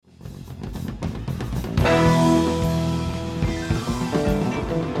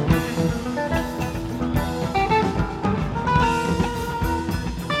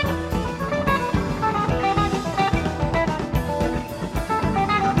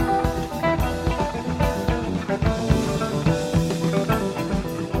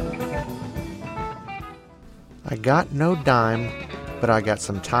got no dime, but I got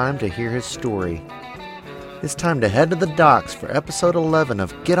some time to hear his story. It's time to head to the docks for episode 11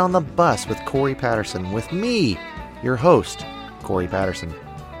 of Get on the Bus with Corey Patterson, with me, your host, Corey Patterson.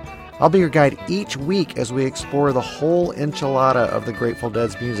 I'll be your guide each week as we explore the whole enchilada of the Grateful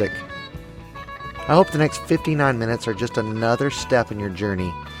Dead's music. I hope the next 59 minutes are just another step in your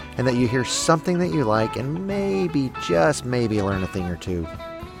journey, and that you hear something that you like and maybe, just maybe, learn a thing or two.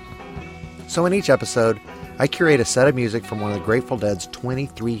 So in each episode, I curate a set of music from one of the Grateful Dead's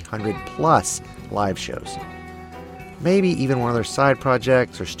 2,300 plus live shows. Maybe even one of their side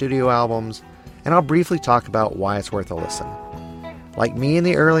projects or studio albums, and I'll briefly talk about why it's worth a listen. Like me in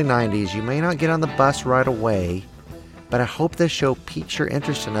the early 90s, you may not get on the bus right away, but I hope this show piques your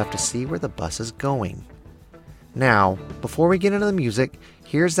interest enough to see where the bus is going. Now, before we get into the music,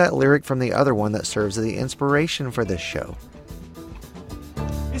 here's that lyric from the other one that serves as the inspiration for this show.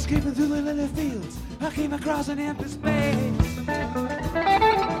 Escaping through the lily fields, I came across an empty space.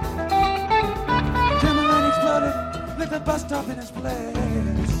 Timberline exploded, lit the bus stop in its place.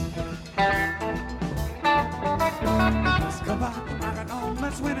 Come by, I got home,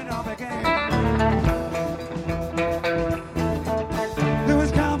 let's win it all again. There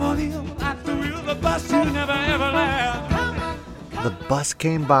was Cowboy Neil at the wheel, the bus you never ever land. The bus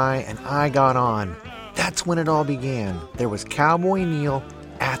came by and I got on. That's when it all began. There was Cowboy Neil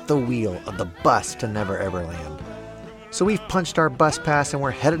at the wheel of the bus to Never Ever Land. So we've punched our bus pass and we're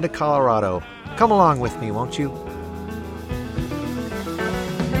headed to Colorado. Come along with me, won't you?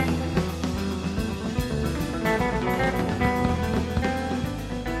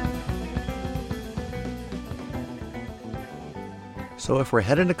 So if we're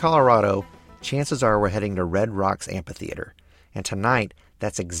headed to Colorado, chances are we're heading to Red Rocks Amphitheater. And tonight,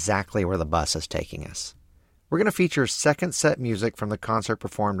 that's exactly where the bus is taking us. We're going to feature second set music from the concert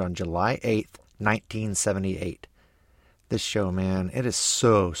performed on July 8th, 1978. This show, man, it is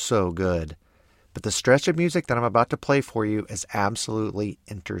so good. But the stretch of music that I'm about to play for you is absolutely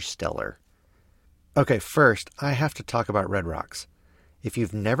interstellar. Okay, first, I have to talk about Red Rocks. If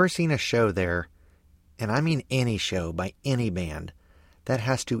you've never seen a show there, and I mean any show by any band, that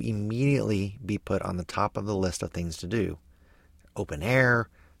has to immediately be put on the top of the list of things to do. Open air,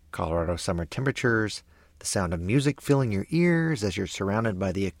 Colorado summer temperatures, the sound of music filling your ears as you're surrounded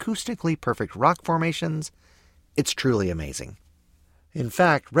by the acoustically perfect rock formations. It's truly amazing. In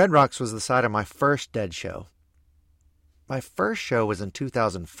fact, Red Rocks was the site of my first Dead show. My first show was in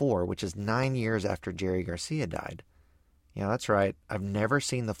 2004, which is 9 years after Jerry Garcia died. Yeah, that's right. I've never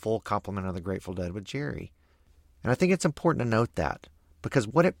seen the full complement of the Grateful Dead with Jerry. And I think it's important to note that, because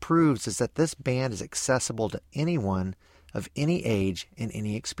what it proves is that this band is accessible to anyone of any age and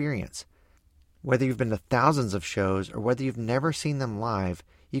any experience. Whether you've been to thousands of shows or whether you've never seen them live,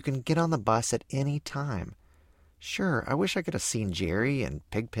 you can get on the bus at any time. Sure, I wish I could have seen Jerry and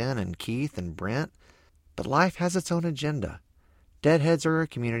Pigpen and Keith and Brent, but life has its own agenda. Deadheads are a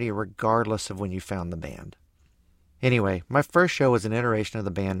community regardless of when you found the band. Anyway, my first show was an iteration of the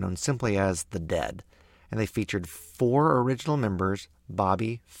band known simply as The Dead, and they featured 4 original members,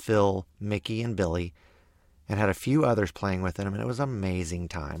 Bobby, Phil, Mickey, and Billy, and had a few others playing with them, and it was an amazing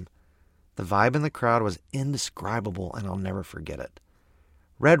time. The vibe in the crowd was indescribable, and I'll never forget it.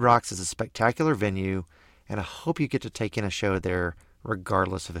 Red Rocks is a spectacular venue, and I hope you get to take in a show there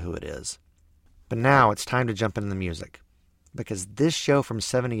regardless of who it is. But now it's time to jump into the music, because this show from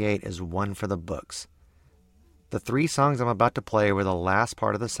 '78 is one for the books. The 3 songs I'm about to play were the last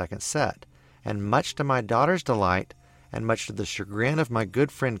part of the second set, and much to my daughter's delight, and much to the chagrin of my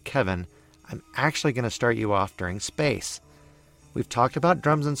good friend Kevin, I'm actually going to start you off during Space. We've talked about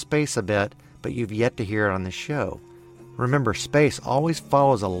drums in Space a bit, but you've yet to hear it on this show. Remember, Space always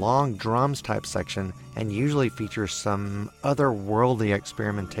follows a long drums type section and usually features some otherworldly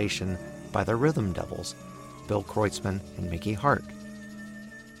experimentation by the Rhythm Devils, Bill Kreutzmann and Mickey Hart.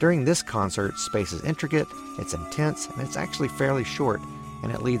 During this concert, Space is intricate, it's intense, and it's actually fairly short,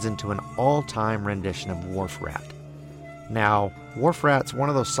 and it leads into an all-time rendition of Wharf Rat. Now, Wharf Rat's one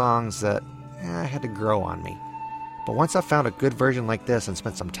of those songs that had to grow on me. But once I found a good version like this and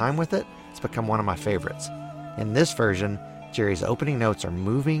spent some time with it, it's become one of my favorites. In this version, Jerry's opening notes are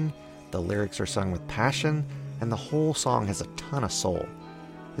moving, the lyrics are sung with passion, and the whole song has a ton of soul.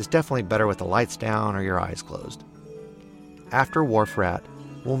 It's definitely better with the lights down or your eyes closed. After Wharf Rat,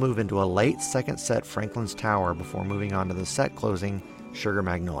 we'll move into a late second set Franklin's Tower before moving on to the set closing Sugar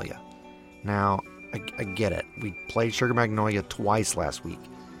Magnolia. Now, I get it. We played Sugar Magnolia twice last week,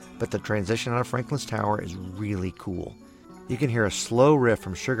 but the transition out of Franklin's Tower is really cool. You can hear a slow riff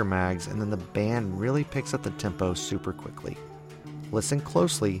from Sugar Mags, and then the band really picks up the tempo super quickly. Listen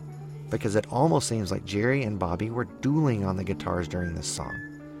closely. because it almost seems like Jerry and Bobby were dueling on the guitars during this song.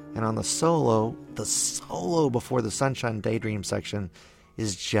 And on the solo before the Sunshine Daydream section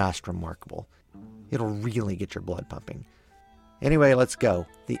is just remarkable. It'll really get your blood pumping. Anyway, let's go.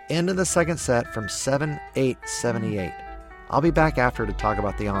 The end of the second set from 7/8/78. I'll be back after to talk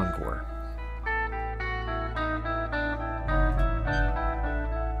about the encore.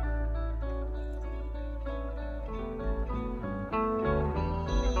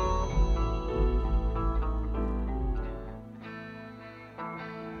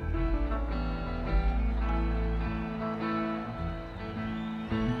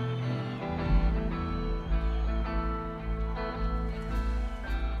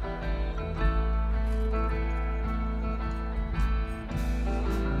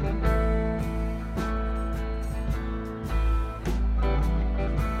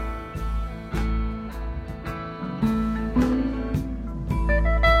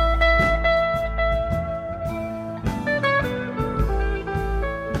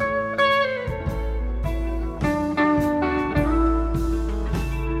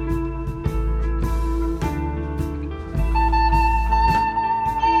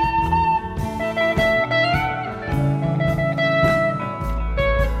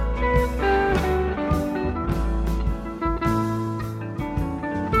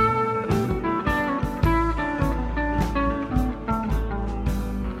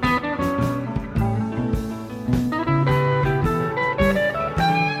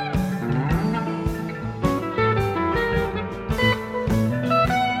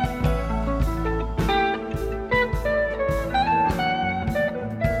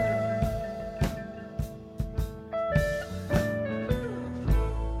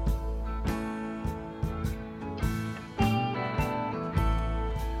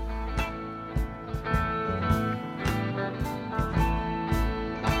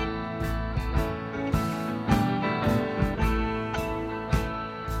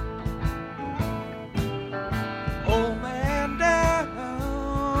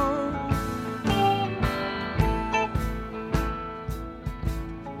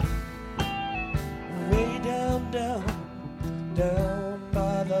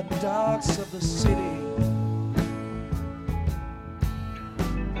 Docks of the city.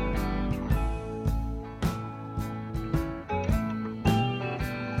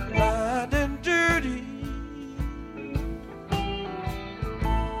 Blind and dirty.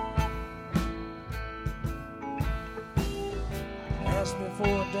 Ask me for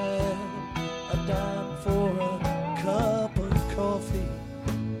a dime for a cup of coffee.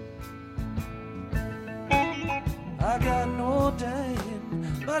 I got no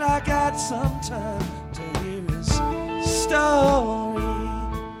dime, but I got some time to hear his story.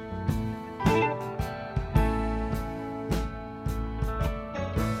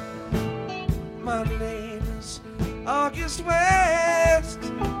 My name is August West,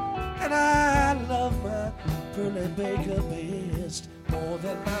 and I love my Pearly Baker best more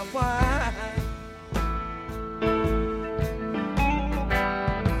than my wine.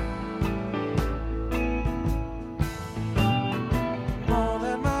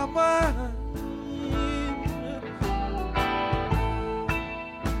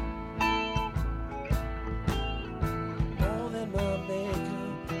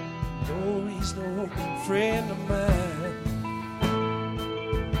 No friend of mine.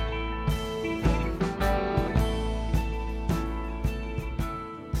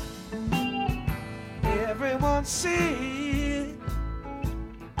 Everyone said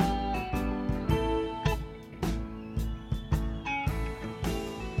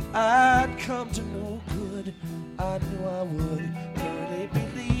I'd come to no good. I knew I would, but they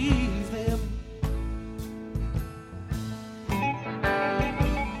believe them.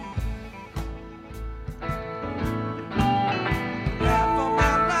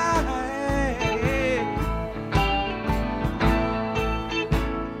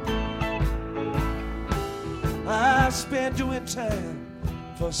 Spent doing time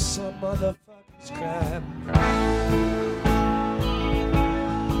for some motherfucker's crime.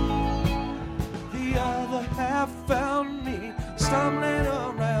 The other half found me stumbling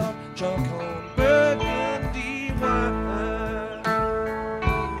around, drunk on burgundy wine.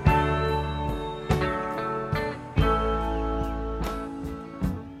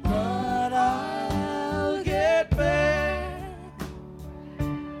 But I'll get back.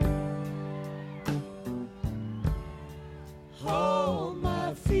 On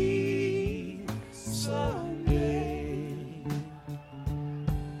my feet someday.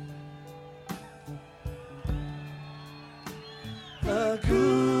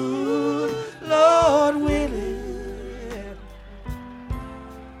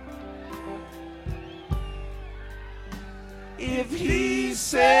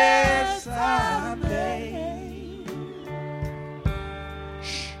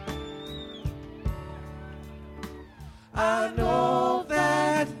 I know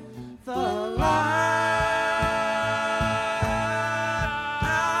that the life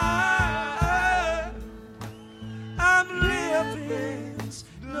I'm living's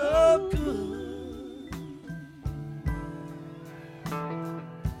no good.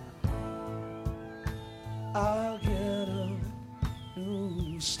 I'll get a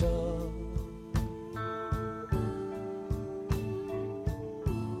new start.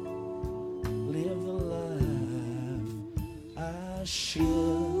 Live the life I should.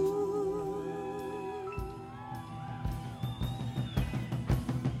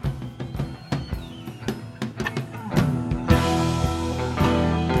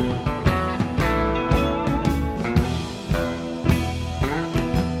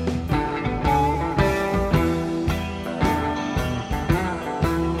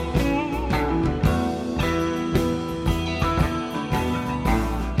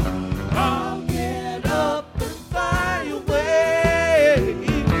 I'll get up and fly away.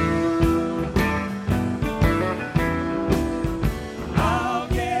 I'll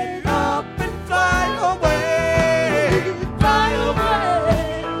get up and fly away, fly away.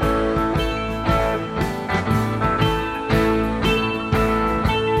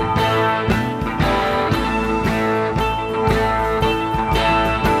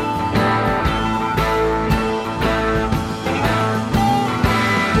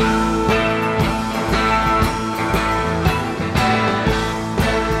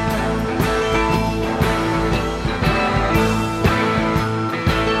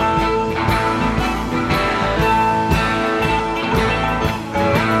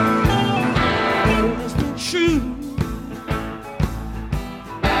 It's been true.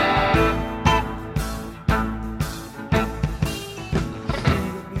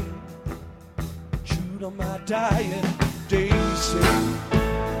 True to my dying days.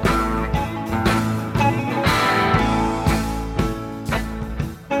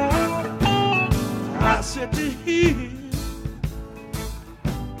 I said to him,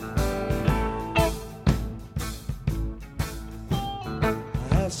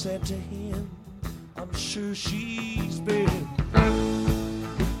 I said to him, I'm sure she's been.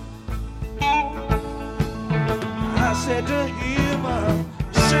 I said to him, I'm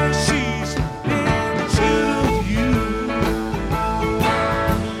sure she's been to you.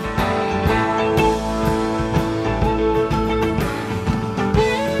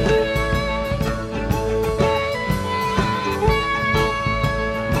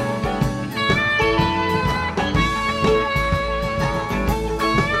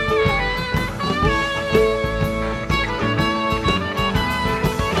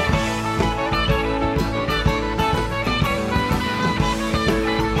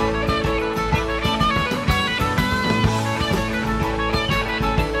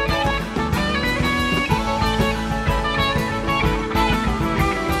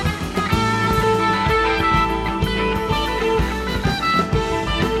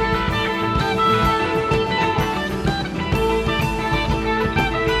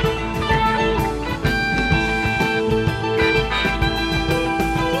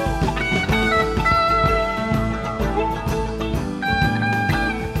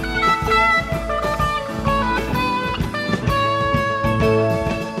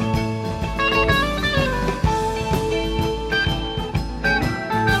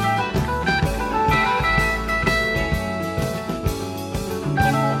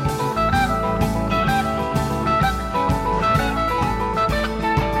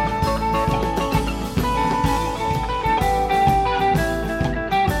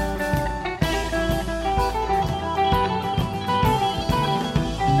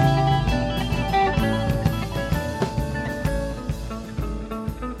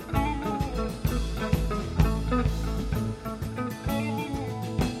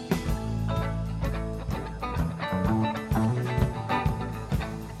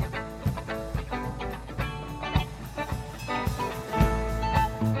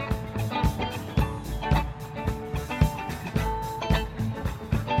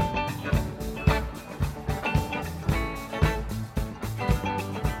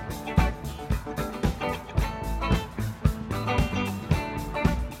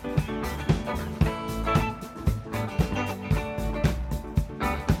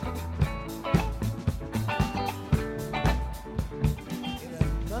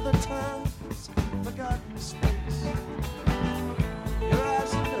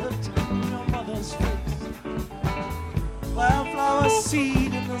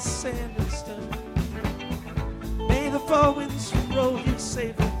 Seed in the sand and stone. May the four winds roll you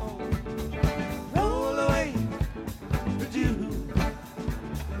safely home. Roll away the dew.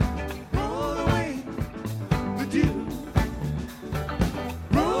 Roll away the dew.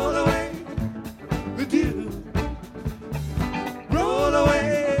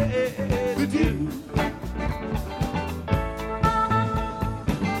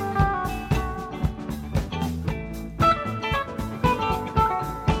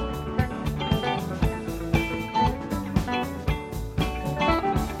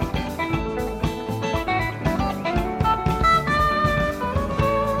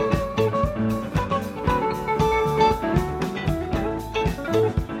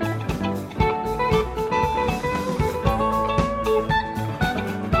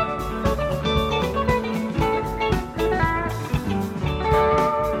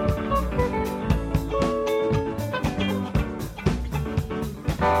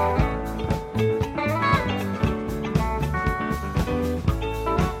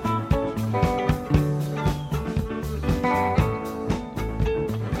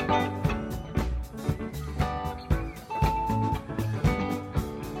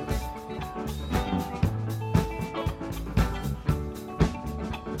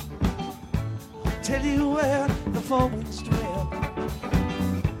 four winds dwell.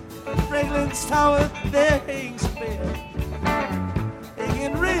 Franklin's tower, there hangs a bell. It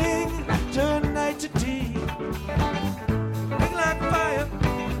can ring, turn night to day. Ring like fire,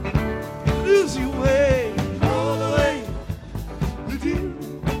 lose your way. Roll away, the dew.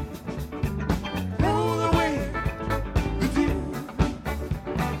 Roll away, the dew.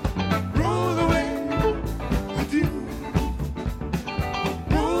 Roll away, the dew.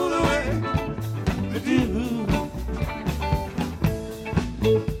 Roll away, the dew.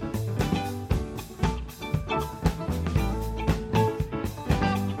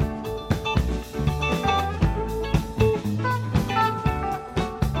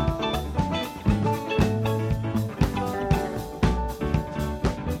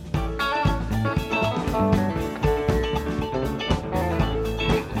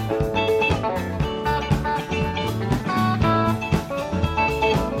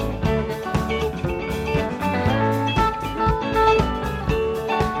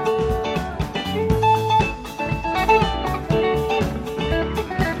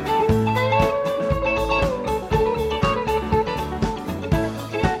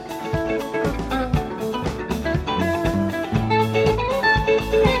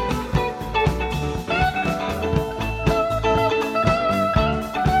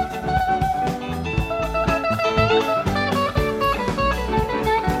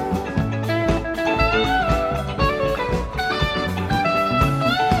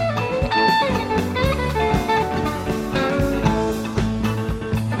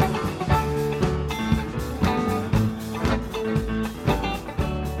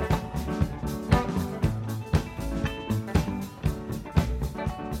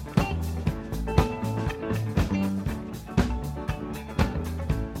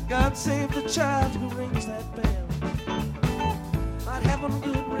 God save the child who rings that bell. Might have a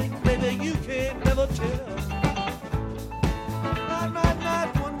good ring, baby, you can't never tell.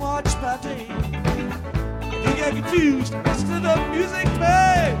 Night, one watch by day. You get confused, listen to the music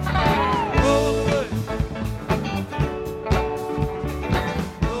play. Roll away.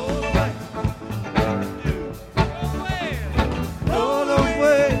 Roll away. Roll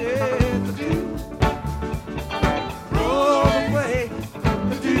away. The dew. Roll away.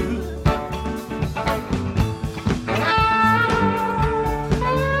 The dew.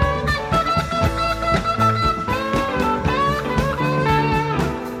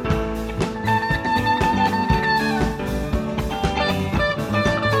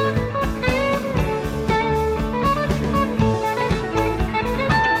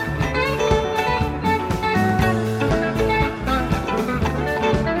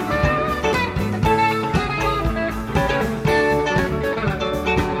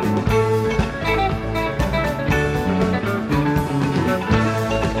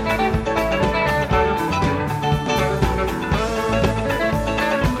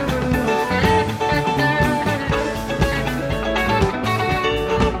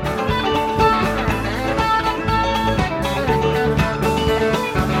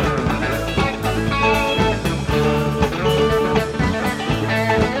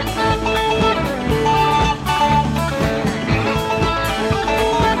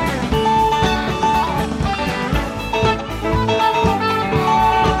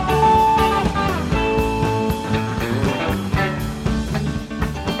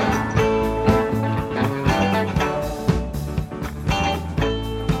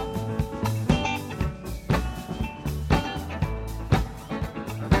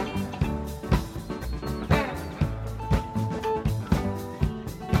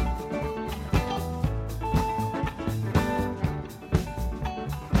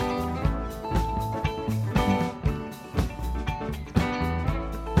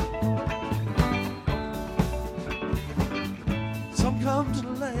 Some come to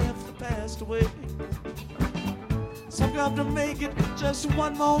laugh the past away. Some come to make it just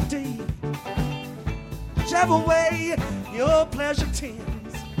one more day. Whichever way your pleasure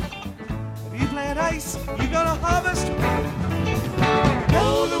tends. If you plant ice, you're gonna harvest.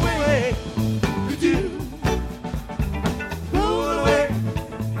 Roll away the dew. Roll away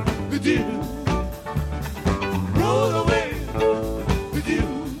the dew. Roll away the dew.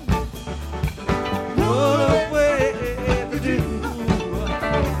 Roll away the dew.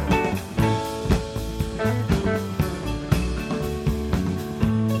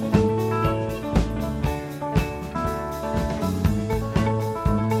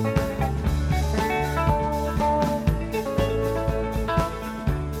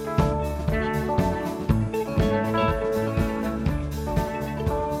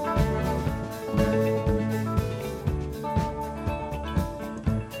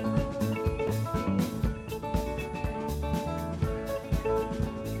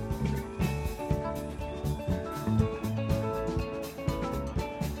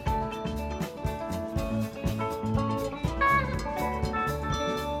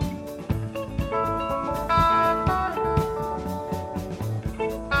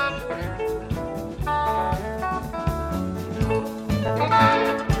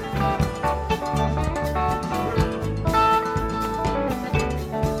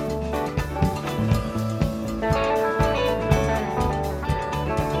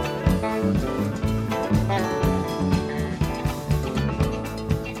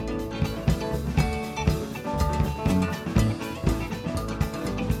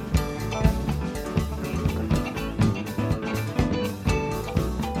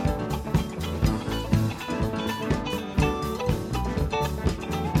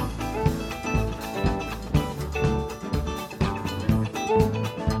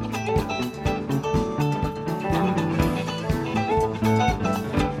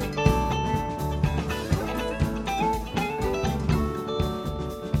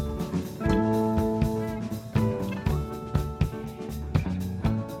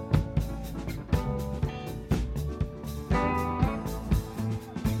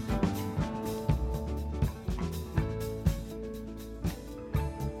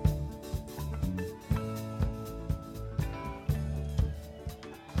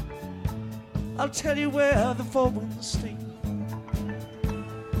 I'll tell you where the four winds sleep,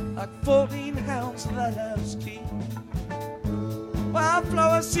 like 14 hounds that has key.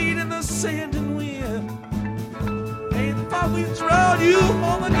 Wildflower seed in the sand and wind, and the far winds draw you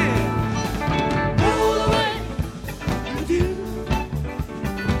home again. Roll away with you,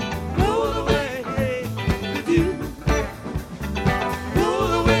 roll away with you,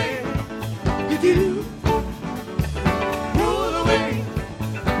 roll away with you, roll away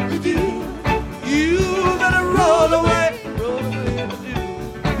with you. You better roll away with you,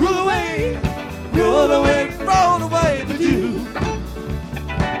 roll away, roll away, roll away with you.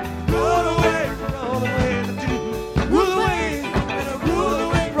 Roll away with you. Roll away, better roll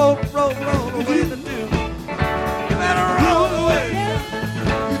away, roll away with you. You better roll away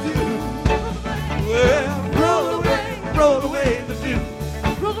with you. Well, roll away with you.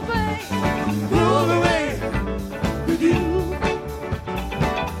 Roll away with you.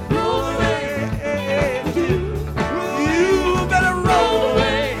 Roll away with you. You better roll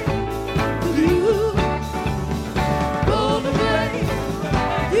away with you.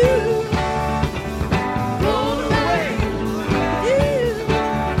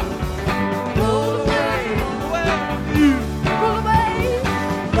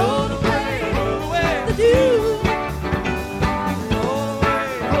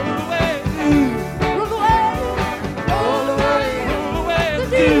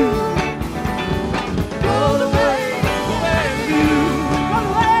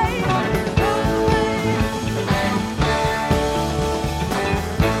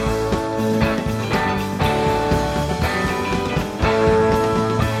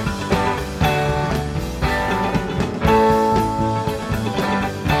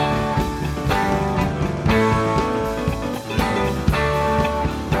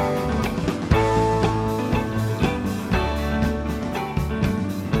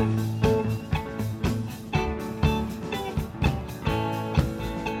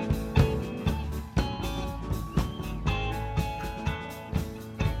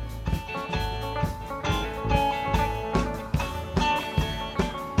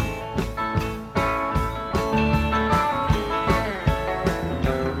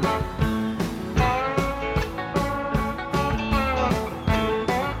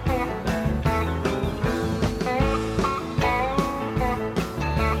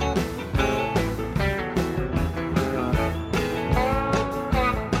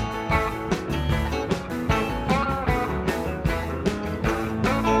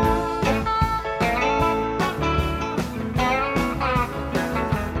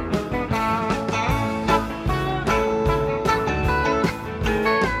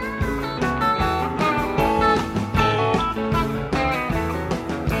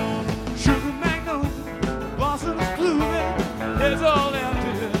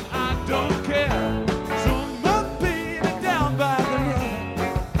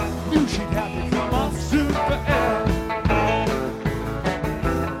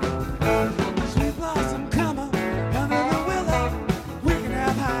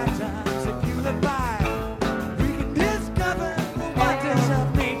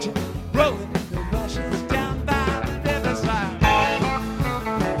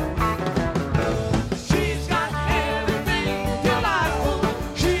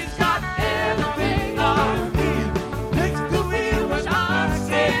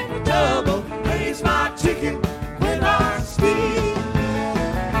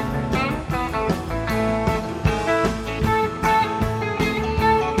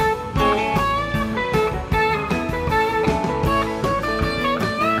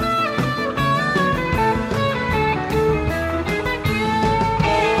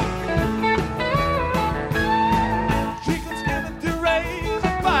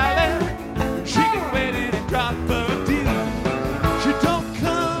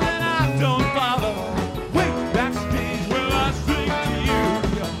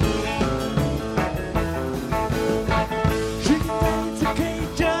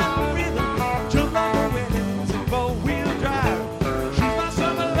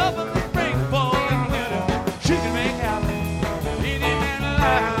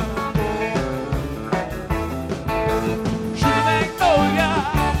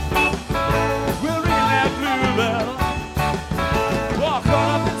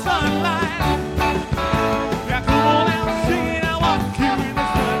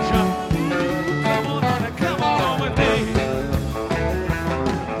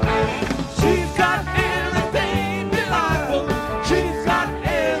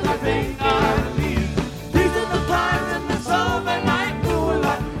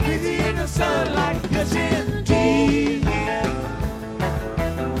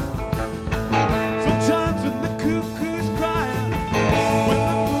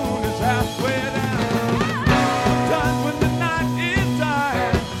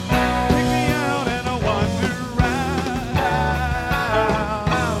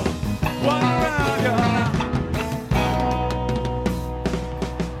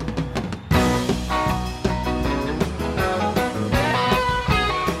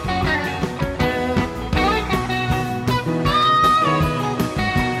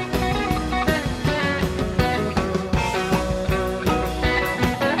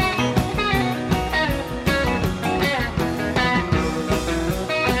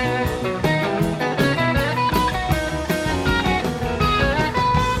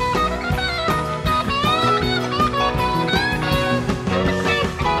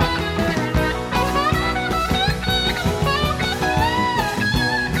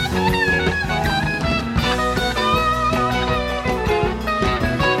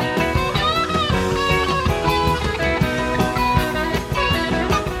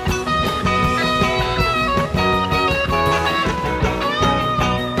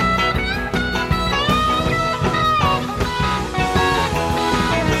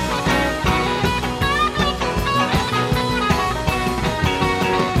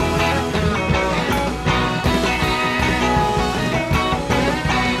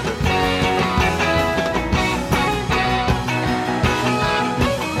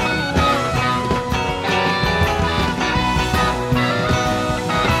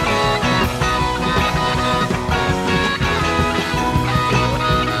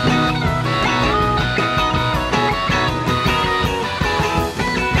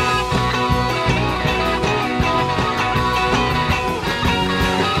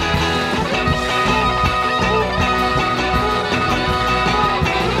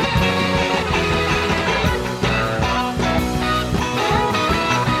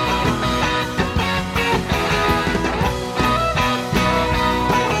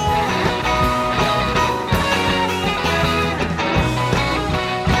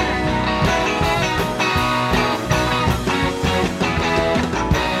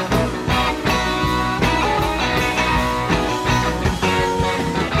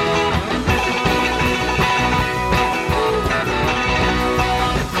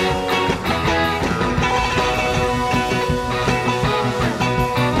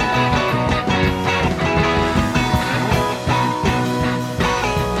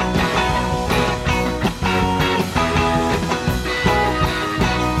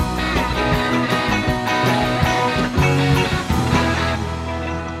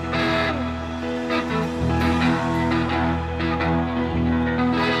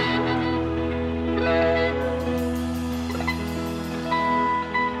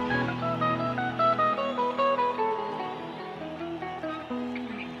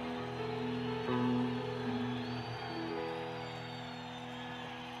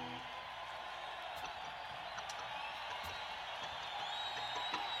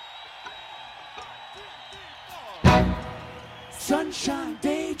 sunshine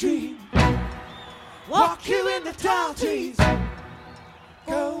daydream. Walk you in the tall trees,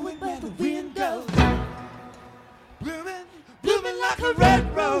 going where the wind goes. Blooming, blooming like a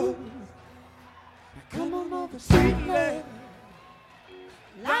red rose. Come on over, sweet lady.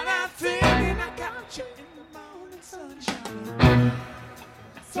 Light out singing, I got you in the morning sunshine.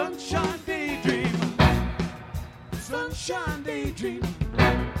 Sunshine daydream. Sunshine daydream.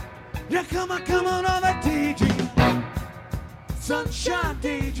 Yeah, come on over, daydream. Sunshine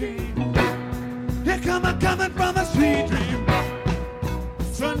daydream. Yeah, coming from a sweet dream.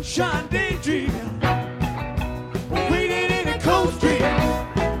 Sunshine daydream. Waiting in a cold street.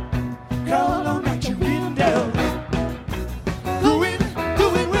 Call on at your window. Going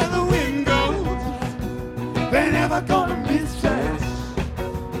where the wind goes. They're never gonna miss us.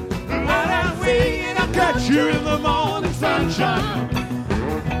 Light out singing, I'll catch you in the morning sunshine.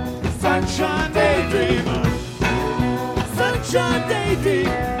 Sunshine daydream. Sunshine daydream.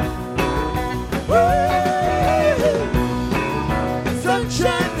 Woo!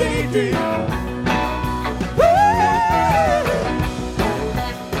 Sunshine daydream. Woo!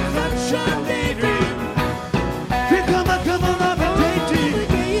 Sunshine daydream. Here come on up a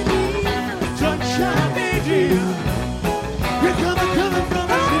daydream. Sunshine daydream. Here coming from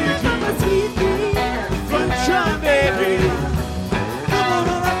a sweet dream. Sunshine daydream. Come on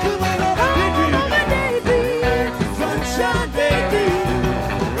up a daydream. Sunshine daydream.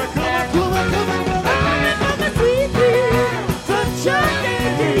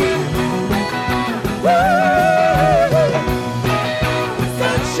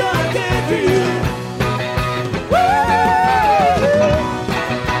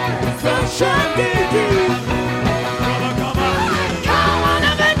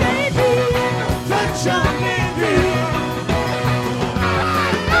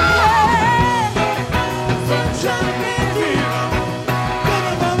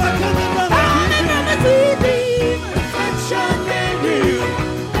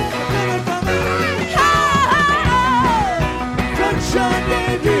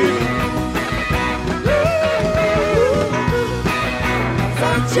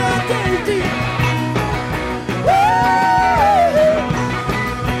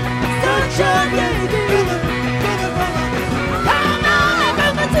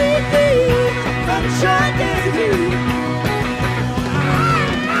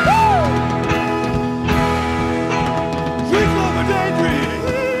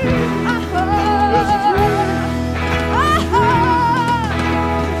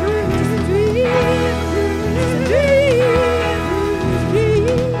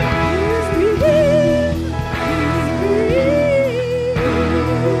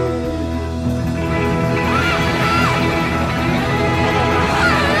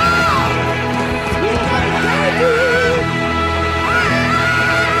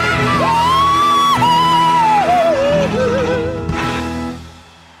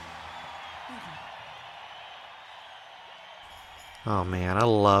 Oh man, I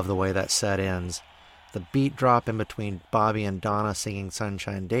love the way that set ends. The beat drop in between Bobby and Donna singing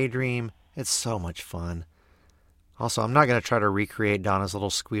Sunshine Daydream. It's so much fun. Also, I'm not going to try to recreate Donna's little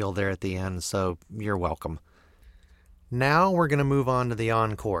squeal there at the end, so you're welcome. Now we're going to move on to the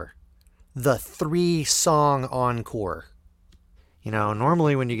encore. The 3-song encore. You know,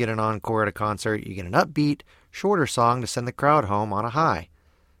 normally when you get an encore at a concert, you get an upbeat, shorter song to send the crowd home on a high.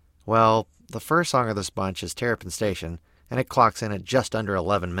 Well, the first song of this bunch is Terrapin Station, and it clocks in at just under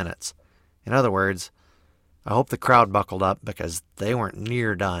 11 minutes. In other words, I hope the crowd buckled up because they weren't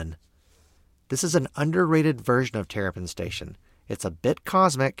near done. This is an underrated version of Terrapin Station. It's a bit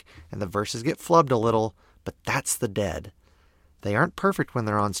cosmic, and the verses get flubbed a little, but that's the Dead. They aren't perfect when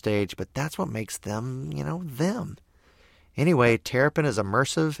they're on stage, but that's what makes them, them. Anyway, Terrapin is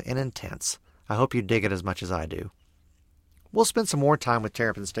immersive and intense. I hope you dig it as much as I do. We'll spend some more time with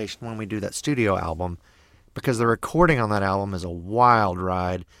Terrapin Station when we do that studio album, because the recording on that album is a wild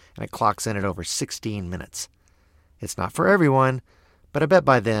ride, and it clocks in at over 16 minutes. It's not for everyone, but I bet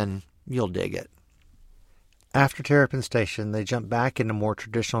by then you'll dig it. After Terrapin Station, they jump back into more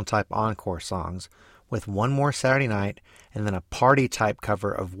traditional type encore songs, with One More Saturday Night and then a party type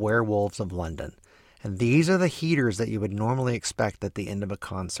cover of Werewolves of London. And these are the heaters that you would normally expect at the end of a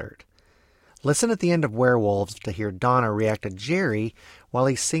concert. Listen at the end of Werewolves to hear Donna react to Jerry while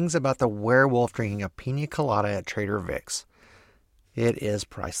he sings about the werewolf drinking a pina colada at Trader Vic's. It is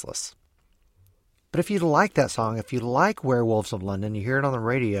priceless. But if you like that song, if you like Werewolves of London, you hear it on the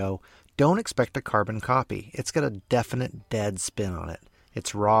radio, don't expect a carbon copy. It's got a definite Dead spin on it.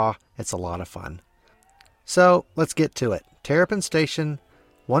 It's raw. It's a lot of fun. So let's get to it. Terrapin Station,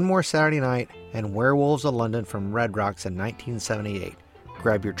 One More Saturday Night, and Werewolves of London from Red Rocks in 1978.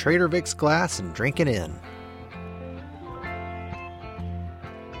 Grab your Trader Vic's glass and drink it in.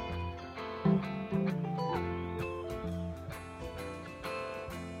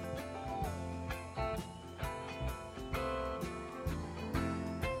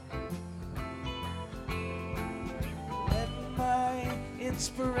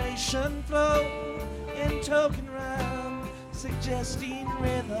 Inspiration flow in token rhyme, suggesting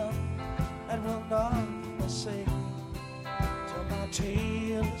rhythm, and will not forsake till my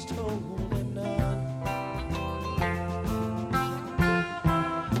tale is told and done.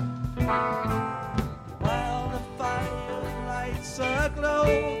 While the fire lights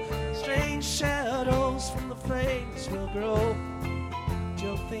aglow, strange shadows from the flames will grow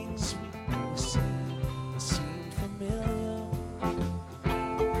till things we see seem familiar.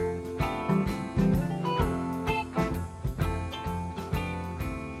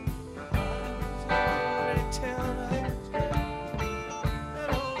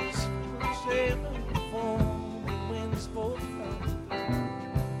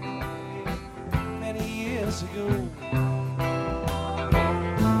 Ago.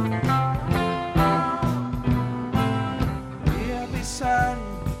 Here beside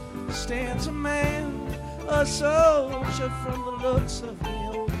him stands a man, a soldier from the looks of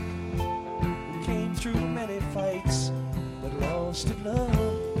him, who came through many fights but lost in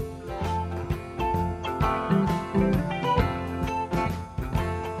love.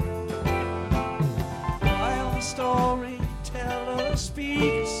 While the storyteller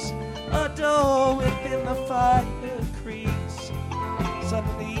speaks, a door within the fire creaks,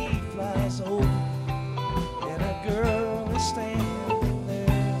 suddenly flies open, and a girl is standing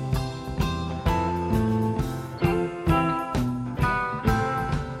there.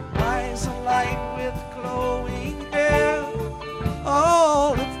 Eyes alight with glowing hair,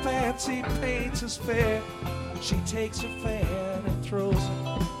 all that fancy paints is fair. She takes her fan and throws it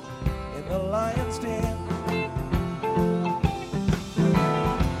in the lion's den.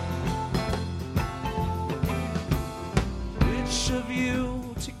 Of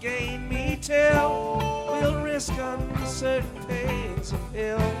you to gain me tell, will risk uncertain pains of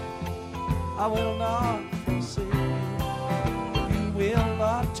hell. I will not forsake you, you will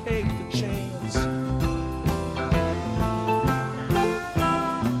not take the chance.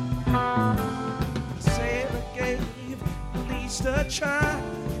 The sailor gave at least a try,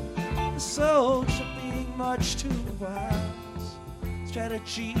 the soldier being much too wise.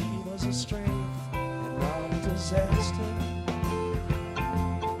 Strategy was a strength and not disaster.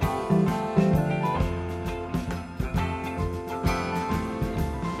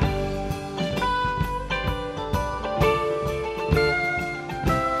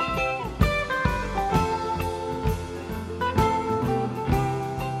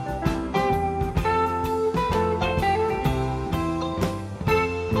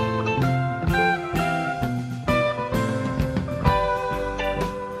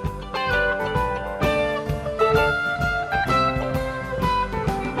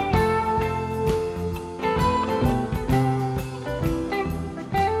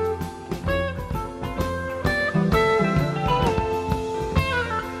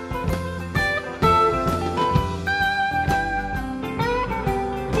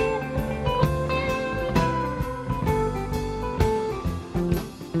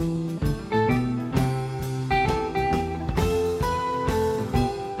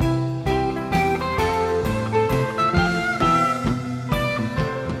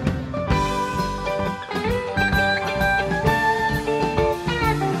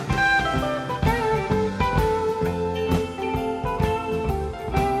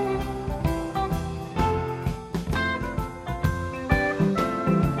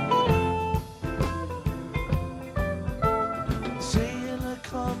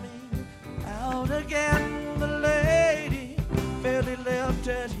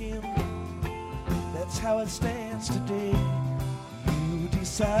 How it stands today, you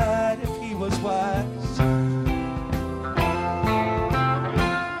decide if he was wise.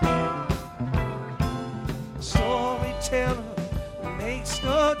 Storyteller makes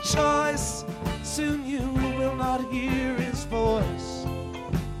no choice, soon you will not hear his voice.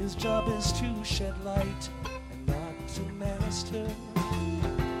 His job is to shed light and not to master.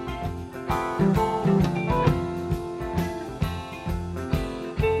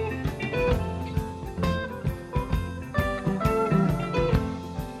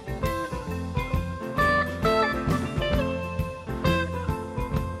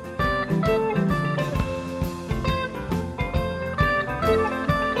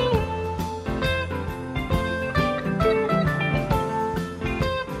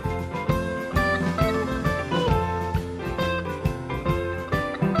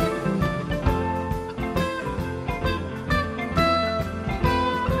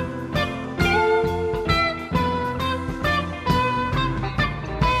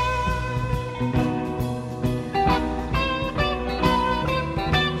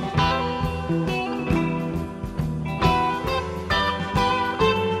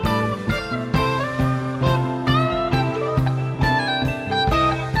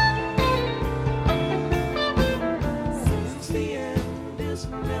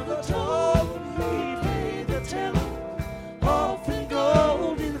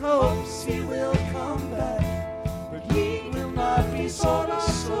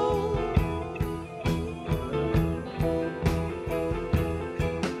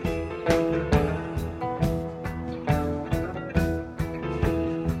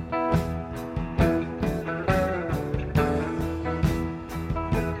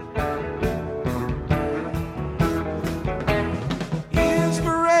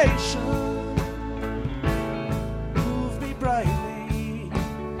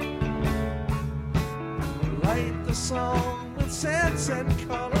 sense and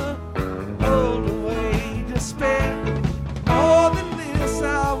color, hold away despair. More than this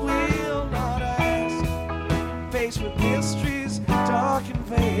I will not ask, faced with mysteries dark and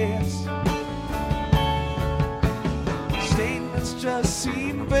vast. Statements just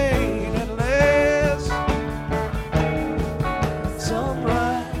seem vain at last. Some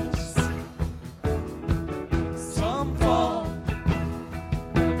rise, some fall,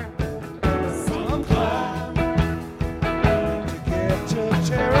 some climb to get to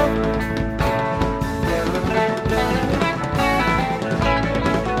terror.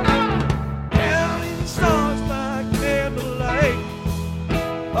 Counting stars by candlelight,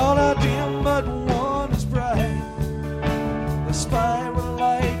 all are dim but one is bright. The spiral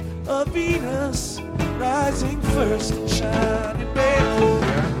light of Venus rising first and shining back.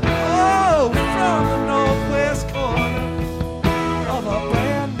 Oh, from the northwest corner of a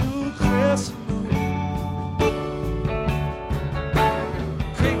brand new crescent moon,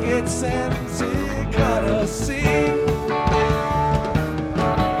 crickets and cicadas sing,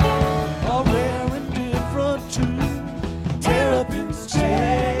 all rare and different too. Terrapin station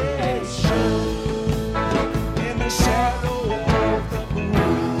in the shadow of the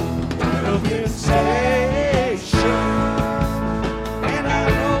moon. Terrapin station.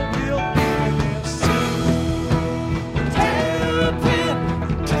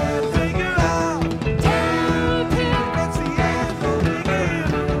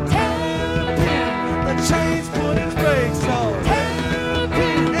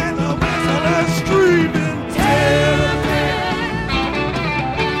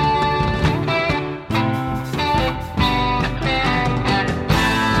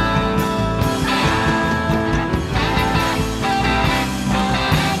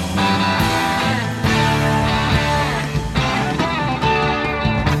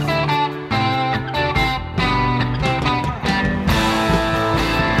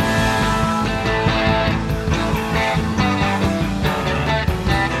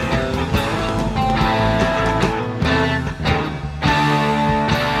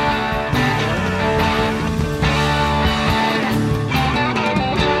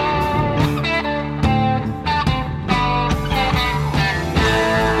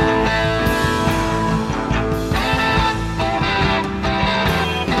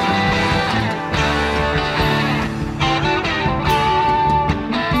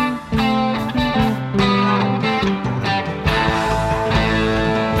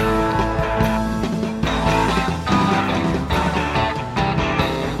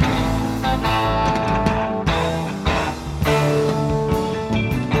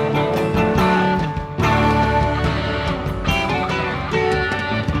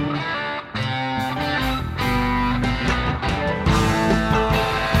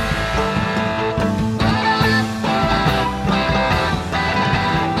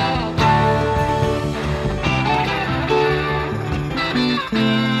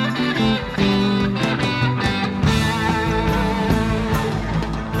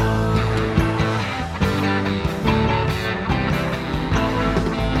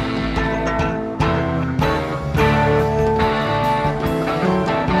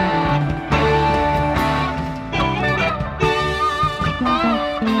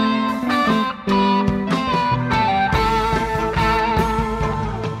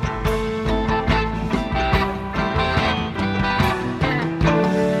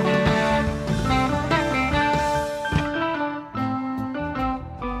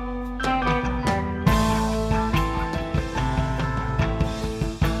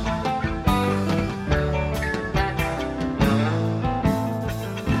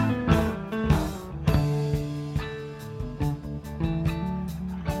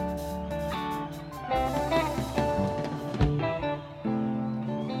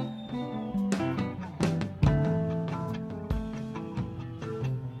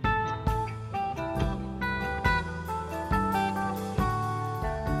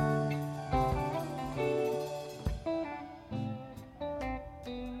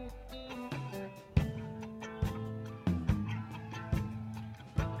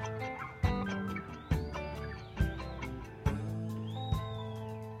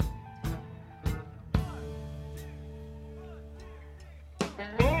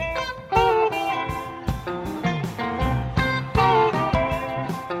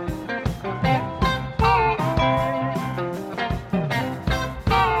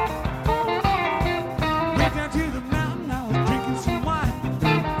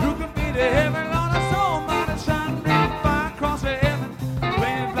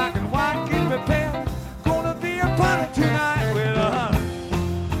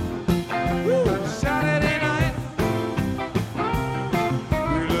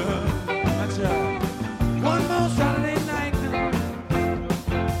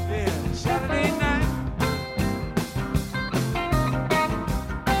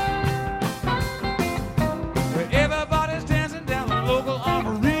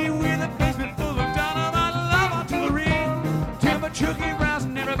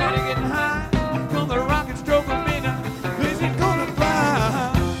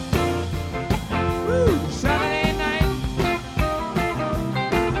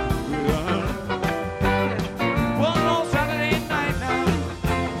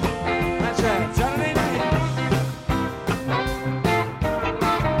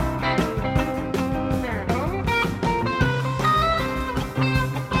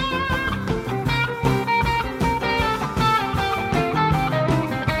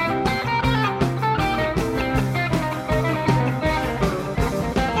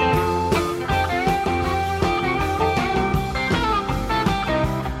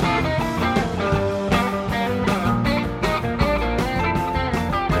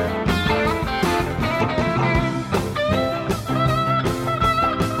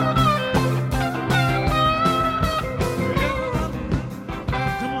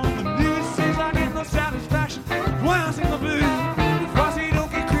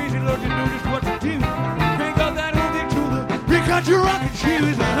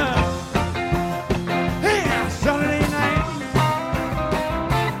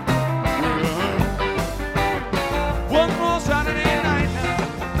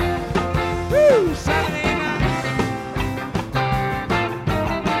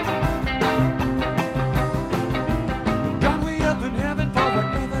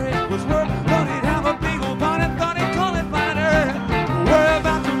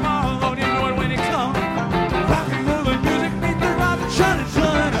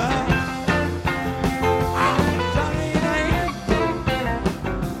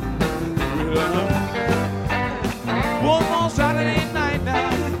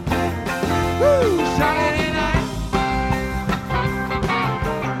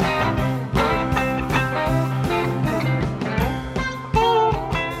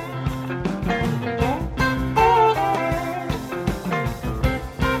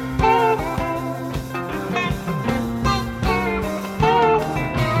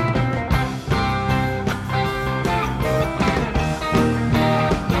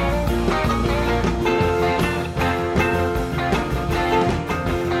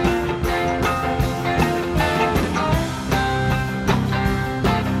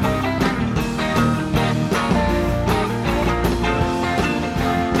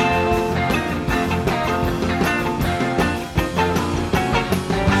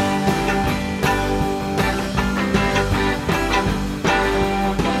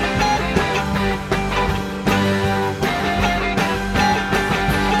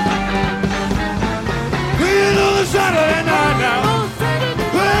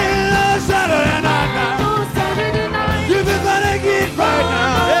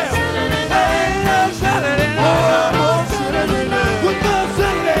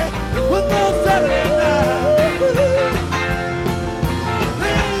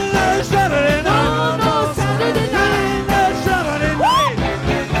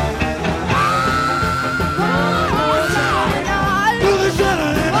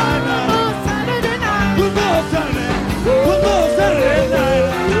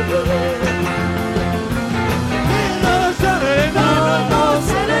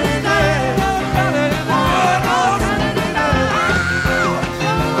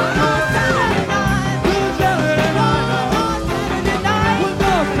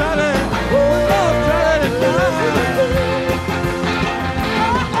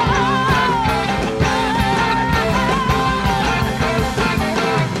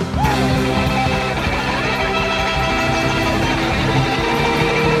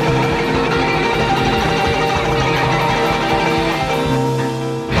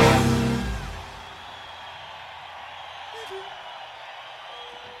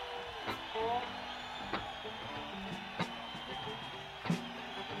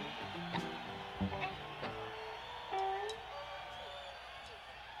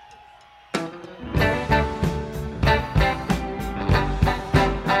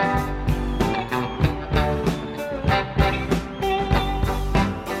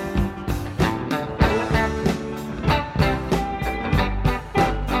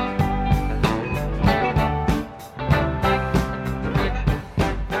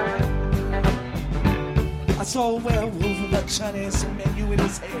 saw a werewolf with a Chinese menu in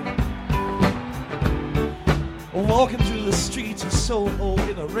his hand, walking through the streets of Soho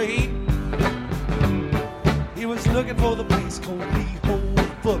in the rain. He was looking for the place called Lee Ho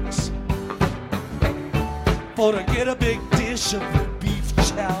Books, for to get a big dish of beef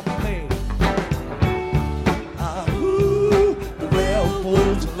chow mein. Ooh, the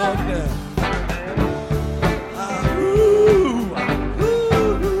werewolves of London.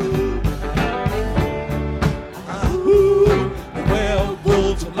 The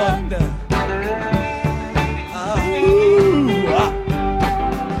werewolves of London.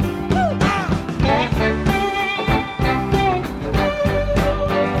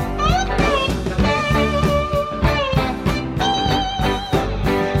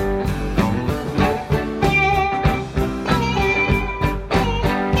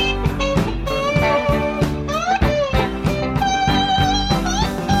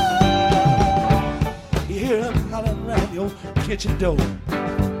 Kitchen door.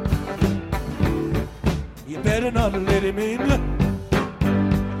 You better not let him in.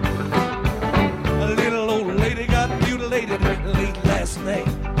 A little old lady got mutilated late last night.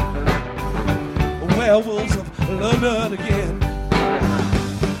 Werewolves of London again.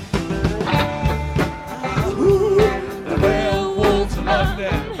 The werewolves of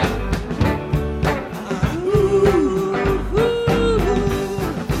London.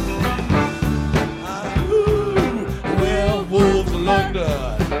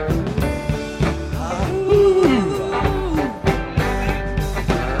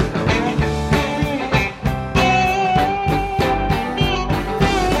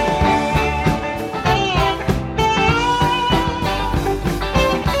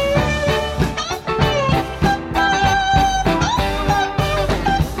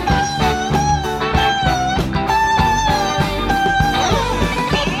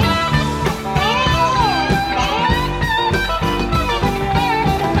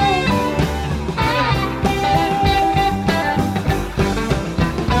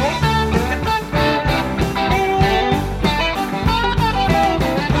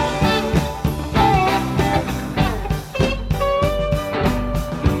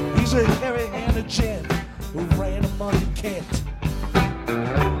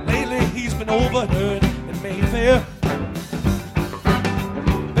 Overheard in Mayfair.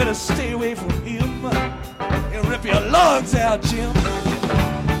 Better stay away from him. He'll rip your lungs out, Jim.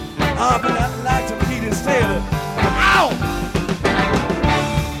 But I'd like to meet his tailor. Ow!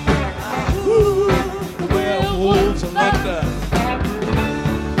 The werewolves of London. The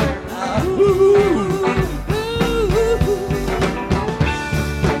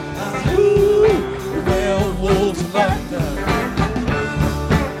werewolves of London.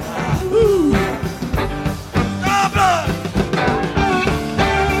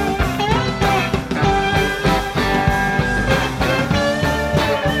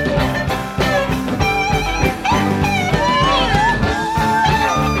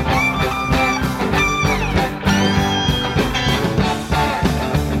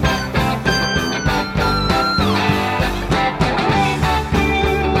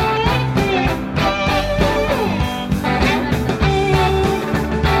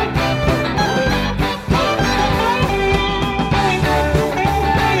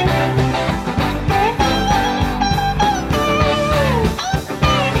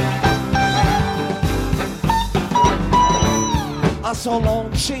 I saw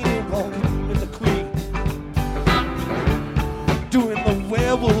Long Shady walking with the Queen, doing the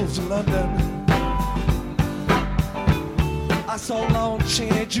werewolves of London. I saw Long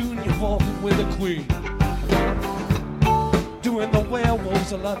Shady Jr. walking with the Queen, doing the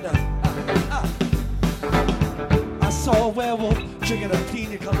werewolves of London. I saw a werewolf drinking a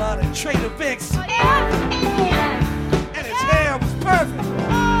pina colada and Trader Vicks, and his hair was perfect.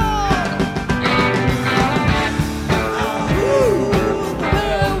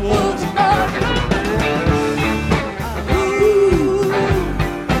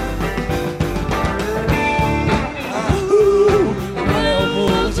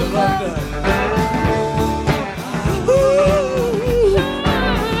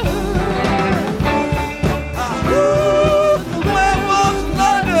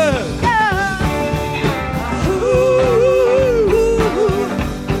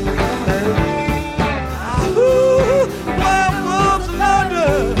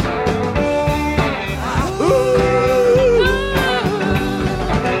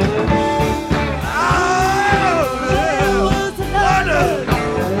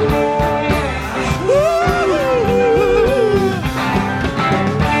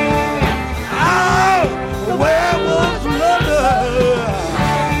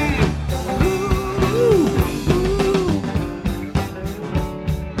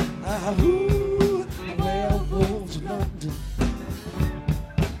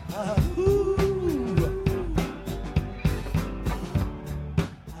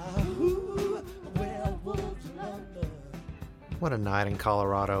 What a night in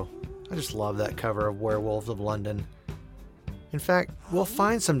Colorado. I just love that cover of Werewolves of London. In fact, we'll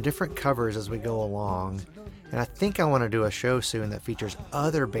find some different covers as we go along, and I think I want to do a show soon that features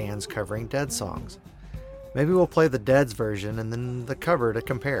other bands covering Dead songs. Maybe we'll play the Dead's version and then the cover to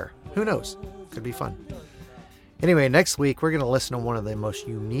compare. Who knows? Could be fun. Anyway, next week we're going to listen to one of the most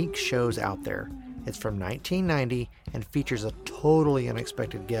unique shows out there. It's from 1990 and features a totally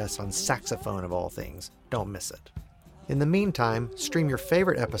unexpected guest on saxophone of all things. Don't miss it. In the meantime, stream your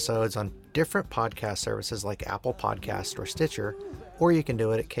favorite episodes on different podcast services like Apple Podcasts or Stitcher, or you can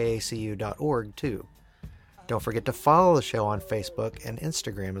do it at kacu.org too. Don't forget to follow the show on Facebook and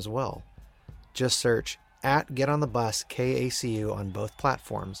Instagram as well. Just search @GetOnTheBus KACU on both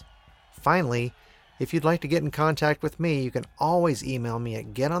platforms. Finally, if you'd like to get in contact with me, you can always email me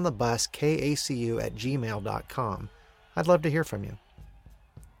at getonthebuskacu@gmail.com. I'd love to hear from you.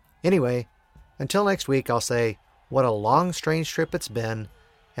 Anyway, until next week, I'll say, what a long, strange trip it's been,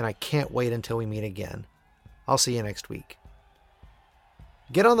 and I can't wait until we meet again. I'll see you next week.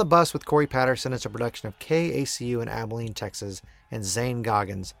 Get on the Bus with Corey Patterson is a production of KACU in Abilene, Texas, and Zane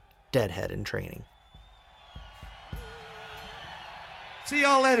Goggins, Deadhead in Training. See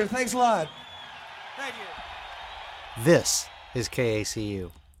y'all later. Thanks a lot. Thank you. This is KACU.